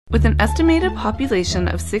With an estimated population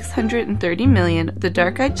of 630 million, the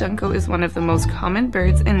dark-eyed junco is one of the most common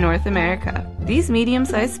birds in North America. These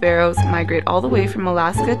medium-sized sparrows migrate all the way from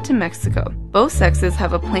Alaska to Mexico. Both sexes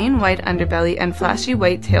have a plain white underbelly and flashy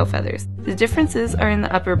white tail feathers. The differences are in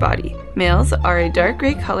the upper body. Males are a dark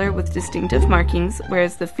gray color with distinctive markings,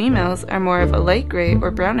 whereas the females are more of a light gray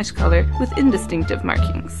or brownish color with indistinctive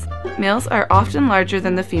markings. Males are often larger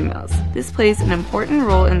than the females. This plays an important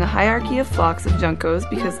role in the hierarchy of flocks of juncos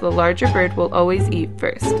because the larger bird will always eat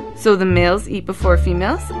first. So the males eat before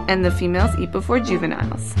females, and the females eat before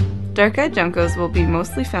juveniles. Dark-eyed juncos will be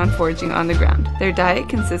mostly found foraging on the ground. Their diet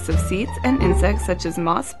consists of seeds and insects such as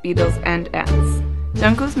moss, beetles, and ants.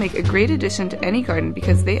 Juncos make a great addition to any garden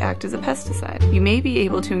because they act as a pesticide. You may be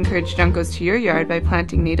able to encourage juncos to your yard by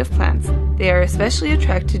planting native plants. They are especially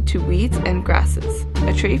attracted to weeds and grasses.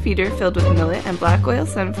 A tray feeder filled with millet and black oil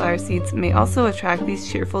sunflower seeds may also attract these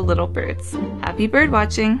cheerful little birds. Happy bird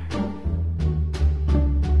watching!